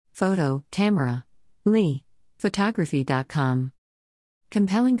Photo, Tamara Lee. Photography.com.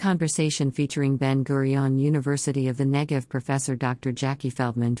 Compelling conversation featuring Ben-Gurion University of the Negev professor Dr. Jackie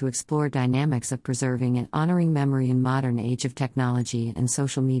Feldman to explore dynamics of preserving and honoring memory in modern age of technology and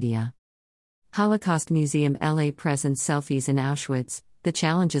social media. Holocaust Museum LA presents Selfies in Auschwitz, the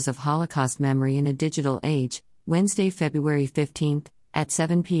challenges of Holocaust memory in a digital age, Wednesday, February 15th, at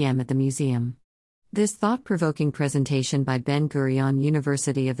 7 p.m. at the museum. This thought-provoking presentation by Ben-Gurion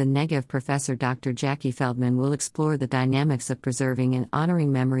University of the Negev professor Dr. Jackie Feldman will explore the dynamics of preserving and honoring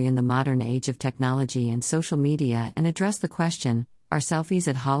memory in the modern age of technology and social media and address the question, are selfies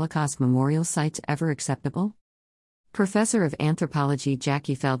at Holocaust memorial sites ever acceptable? Professor of Anthropology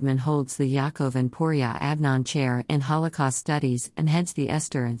Jackie Feldman holds the Yaakov and Poria Adnan Chair in Holocaust Studies and heads the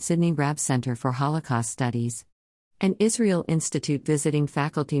Esther and Sidney Raab Center for Holocaust Studies. An Israel Institute visiting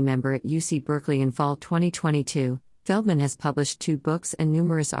faculty member at UC Berkeley in fall 2022, Feldman has published 2 books and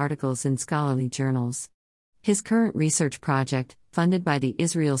numerous articles in scholarly journals. His current research project, funded by the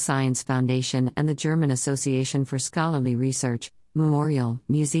Israel Science Foundation and the German Association for Scholarly Research, Memorial,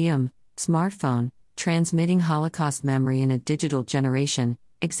 Museum, Smartphone, Transmitting Holocaust Memory in a Digital Generation,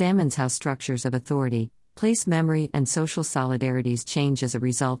 examines how structures of authority, place memory and social solidarities change as a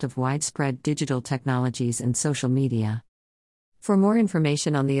result of widespread digital technologies and social media. For more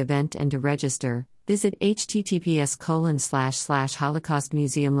information on the event and to register, visit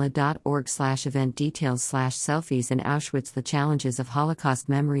https://holocaustmuseumla.org/event details/selfies in Auschwitz, the challenges of Holocaust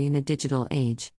memory in a digital age.